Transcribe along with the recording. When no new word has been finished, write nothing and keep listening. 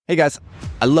Hey guys,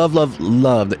 I love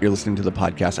that you're listening to the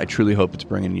podcast. I truly hope it's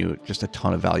bringing you just a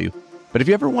ton of value. But if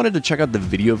you ever wanted to check out the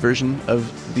video version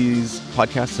of these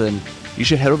podcasts, then you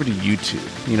should head over to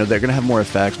YouTube. You know, they're going to have more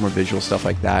effects, more visual stuff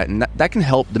like that. And that can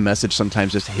help the message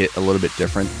sometimes just hit a little bit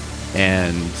different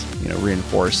and, you know,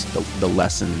 reinforce the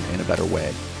lesson in a better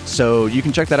way. So you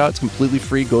can check that out. It's completely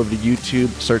free. Go over to YouTube,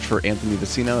 search for Anthony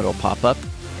Vicino. It'll pop up.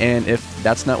 And if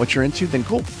that's not what you're into, then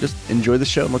cool. Just enjoy the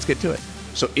show and let's get to it.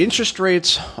 So interest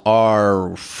rates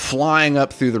are flying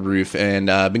up through the roof, and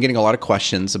I've been getting a lot of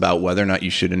questions about whether or not you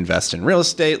should invest in real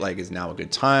estate. Like, is now a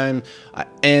good time?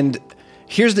 And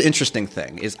here's the interesting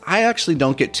thing is I actually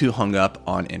don't get too hung up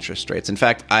on interest rates. In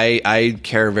fact, I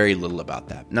care very little about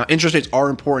that. Now, interest rates are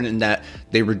important in that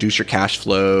they reduce your cash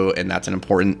flow, and that's an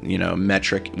important, you know,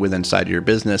 metric inside of your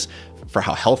business for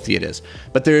how healthy it is.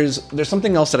 But there's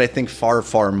something else that I think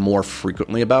far more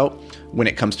frequently about when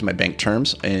it comes to my bank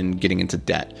terms and getting into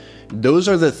debt. Those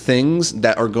are the things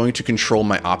that are going to control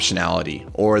my optionality,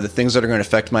 or the things that are going to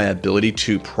affect my ability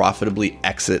to profitably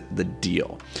exit the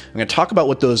deal. I'm going to talk about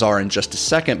what those are in just a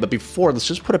second, but before, let's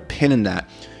just put a pin in that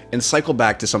and cycle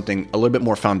back to something a little bit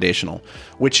more foundational,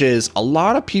 which is a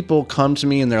lot of people come to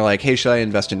me and they're like, hey, should I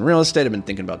invest in real estate? I've been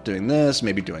thinking about doing this,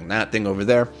 maybe doing that thing over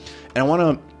there. And I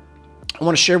want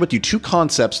to share with you two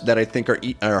concepts that I think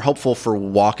are helpful for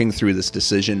walking through this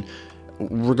decision,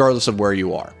 regardless of where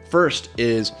you are. First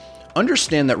is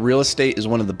understand that real estate is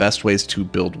one of the best ways to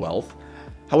build wealth.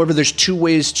 However, there's two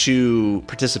ways to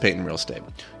participate in real estate.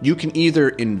 You can either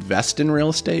invest in real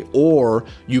estate or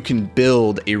you can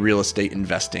build a real estate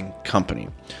investing company.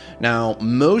 Now,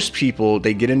 most people,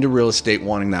 they get into real estate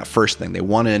wanting that first thing. They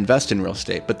want to invest in real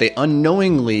estate, but they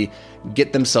unknowingly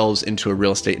get themselves into a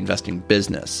real estate investing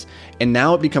business. And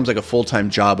now it becomes like a full-time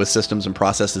job with systems and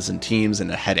processes and teams and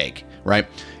a headache, right?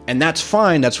 And that's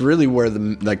fine. That's really where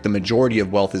the majority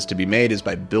of wealth is to be made, is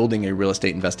by building a real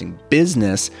estate investing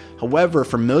business. However,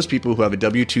 for most people who have a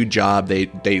W-2 job, they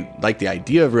like the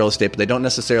idea of real estate, but they don't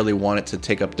necessarily want it to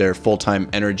take up their full-time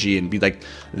energy and be like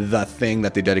the thing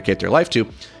that they dedicate their life to.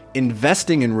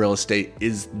 Investing in real estate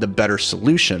is the better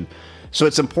solution. So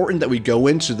it's important that we go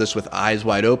into this with eyes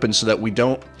wide open so that we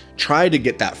don't try to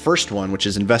get that first one, which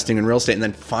is investing in real estate, and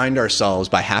then find ourselves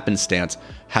by happenstance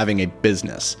having a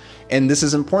business. And this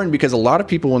is important because a lot of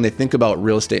people, when they think about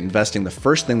real estate investing, the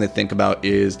first thing they think about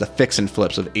is the fix and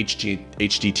flips of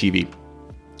HGTV.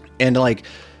 And like,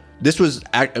 this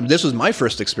was my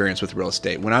first experience with real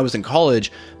estate. When I was in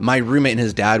college, my roommate and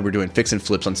his dad were doing fix and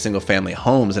flips on single family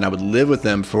homes, and I would live with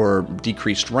them for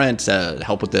decreased rent to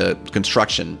help with the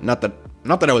construction. Not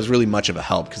that I was really much of a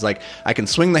help, because like I can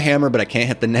swing the hammer, but I can't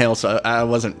hit the nail, so I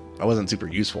wasn't super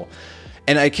useful.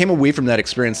 And I came away from that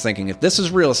experience thinking, if this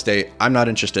is real estate, I'm not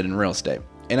interested in real estate.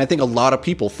 And I think a lot of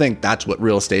people think that's what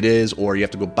real estate is, or you have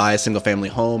to go buy a single family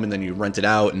home and then you rent it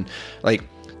out, and like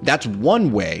that's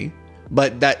one way.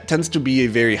 But that tends to be a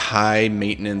very high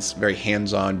maintenance, very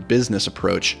hands-on business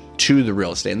approach to the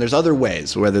real estate. And there's other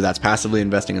ways, whether that's passively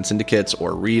investing in syndicates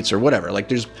or REITs or whatever. Like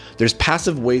there's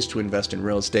passive ways to invest in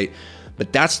real estate.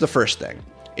 But that's the first thing,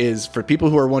 is for people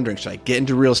who are wondering, should I get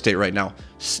into real estate right now?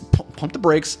 Pump the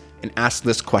brakes and ask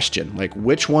this question. Like,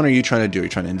 which one are you trying to do? Are you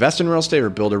trying to invest in real estate or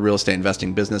build a real estate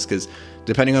investing business? Because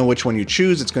depending on which one you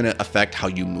choose, it's going to affect how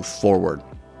you move forward.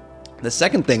 The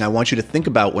second thing I want you to think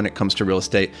about when it comes to real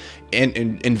estate and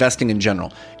investing in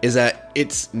general is that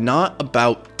it's not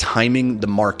about timing the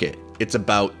market. It's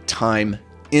about time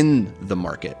in the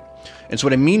market. And so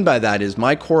what I mean by that is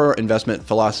my core investment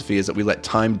philosophy is that we let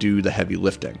time do the heavy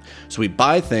lifting. So we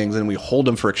buy things and we hold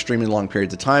them for extremely long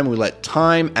periods of time. We let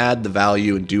time add the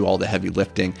value and do all the heavy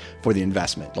lifting for the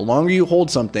investment. The longer you hold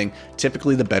something,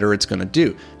 typically the better it's going to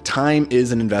do. Time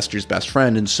is an investor's best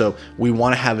friend. And so we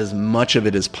want to have as much of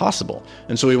it as possible.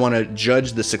 And so we want to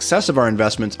judge the success of our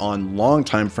investments on long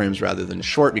time frames rather than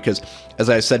short, because as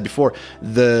I said before,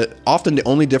 often the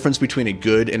only difference between a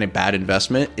good and a bad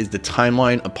investment is the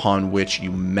timeline upon which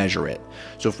you measure it.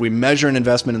 So if we measure an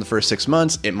investment in the first 6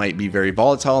 months, it might be very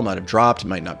volatile, it might have dropped, it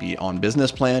might not be on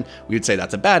business plan. We would say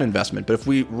that's a bad investment. But if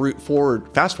we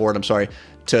fast forward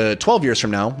to 12 years from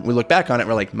now, we look back on it,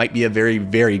 we're like, might be a very,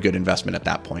 very good investment at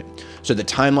that point. So the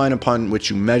timeline upon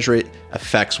which you measure it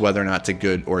affects whether or not it's a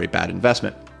good or a bad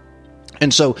investment.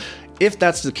 And so if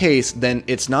that's the case, then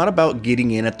it's not about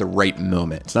getting in at the right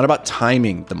moment. It's not about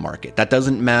timing the market. That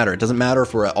doesn't matter. It doesn't matter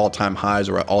if we're at all-time highs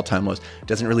or at all-time lows. It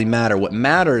doesn't really matter. What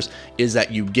matters is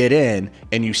that you get in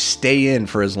and you stay in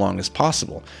for as long as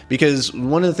possible. Because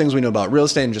one of the things we know about real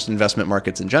estate and just investment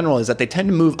markets in general is that they tend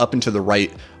to move up and to the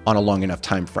right on a long enough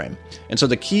time frame. And so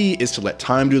the key is to let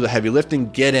time do the heavy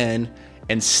lifting, get in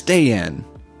and stay in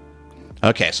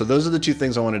Okay, so those are the two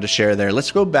things I wanted to share there.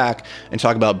 Let's go back and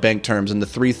talk about bank terms and the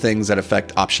three things that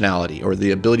affect optionality, or the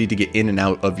ability to get in and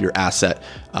out of your asset.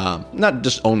 Not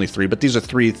just only three, but these are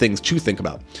three things to think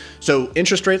about. So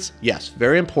interest rates, yes,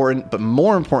 very important, but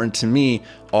more important to me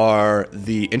are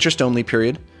the interest-only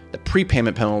period, the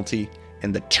prepayment penalty,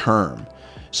 and the term.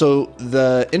 So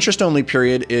the interest-only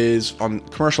period is on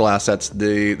commercial assets,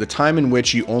 the time in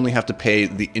which you only have to pay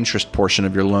the interest portion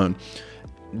of your loan.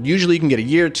 Usually you can get a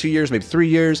year, 2 years, maybe 3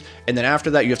 years, and then after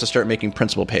that you have to start making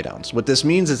principal paydowns. What this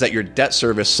means is that your debt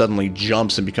service suddenly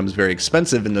jumps and becomes very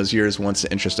expensive in those years once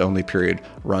the interest-only period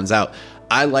runs out.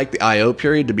 I like the IO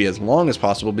period to be as long as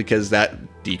possible because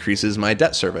that decreases my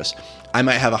debt service. I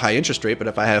might have a high interest rate, but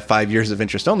if I have 5 years of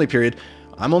interest-only period,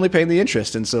 I'm only paying the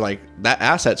interest, and so that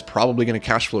asset's probably going to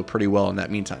cash flow pretty well in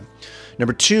that meantime.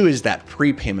 Number two is that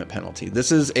prepayment penalty.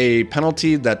 This is a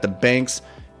penalty that the banks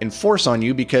enforce on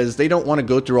you because they don't want to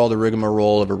go through all the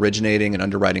rigmarole of originating and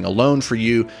underwriting a loan for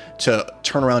you to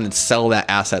turn around and sell that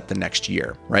asset the next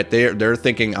year, right? They're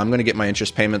thinking, I'm going to get my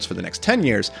interest payments for the next 10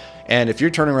 years. And if you're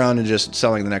turning around and just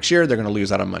selling the next year, they're going to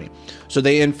lose out on money. So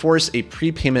they enforce a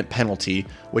prepayment penalty,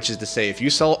 which is to say, if you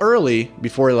sell early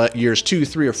before years 2,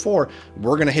 3, or 4,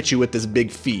 we're going to hit you with this big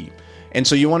fee. And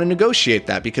so you want to negotiate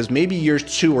that because maybe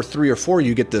years 2 or 3 or 4,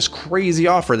 you get this crazy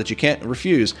offer that you can't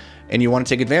refuse and you want to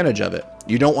take advantage of it.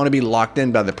 You don't want to be locked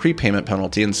in by the prepayment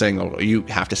penalty and saying, oh, you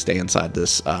have to stay inside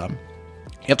this.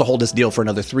 You have to hold this deal for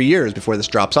another 3 years before this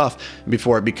drops off,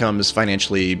 before it becomes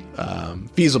financially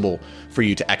feasible for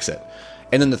you to exit.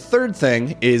 And then the third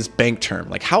thing is bank term.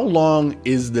 Like, how long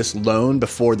is this loan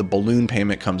before the balloon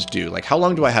payment comes due? Like, how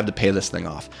long do I have to pay this thing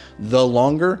off? The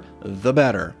longer, the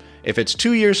better. If it's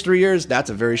 2 years, 3 years,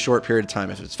 that's a very short period of time.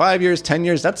 If it's 5 years, 10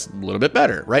 years, that's a little bit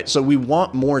better, right? So we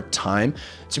want more time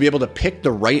to be able to pick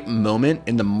the right moment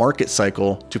in the market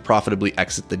cycle to profitably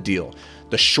exit the deal.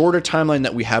 The shorter timeline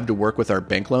that we have to work with our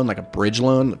bank loan, like a bridge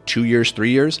loan, 2 years,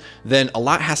 3 years, then a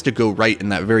lot has to go right in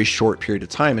that very short period of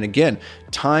time. And again,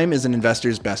 time is an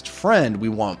investor's best friend. We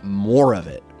want more of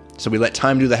it. So we let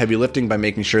time do the heavy lifting by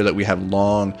making sure that we have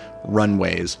long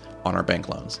runways on our bank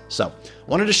loans. So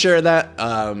wanted to share that,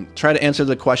 try to answer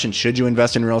the question, should you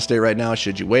invest in real estate right now?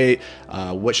 Should you wait?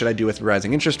 What should I do with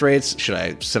rising interest rates? Should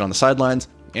I sit on the sidelines?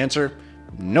 Answer,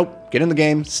 nope. Get in the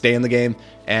game, stay in the game,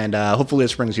 and hopefully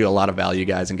this brings you a lot of value,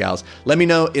 guys and gals. Let me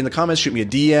know in the comments, shoot me a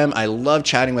DM. I love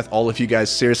chatting with all of you guys.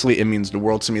 Seriously, it means the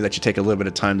world to me that you take a little bit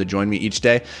of time to join me each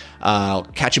day. I'll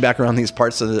catch you back around these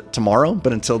parts tomorrow,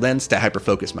 but until then, stay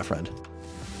hyper-focused, my friend.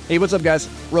 Hey, what's up, guys?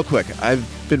 Real quick, I've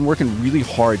been working really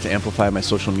hard to amplify my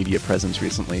social media presence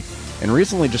recently, and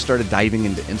recently just started diving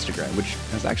into Instagram, which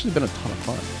has actually been a ton of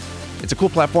fun. It's a cool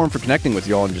platform for connecting with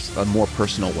y'all in just a more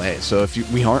personal way. So if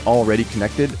we aren't already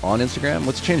connected on Instagram,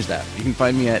 let's change that. You can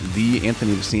find me at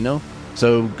 @TheAnthonyVicino.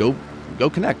 So go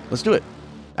connect. Let's do it.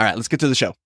 All right, let's get to the show.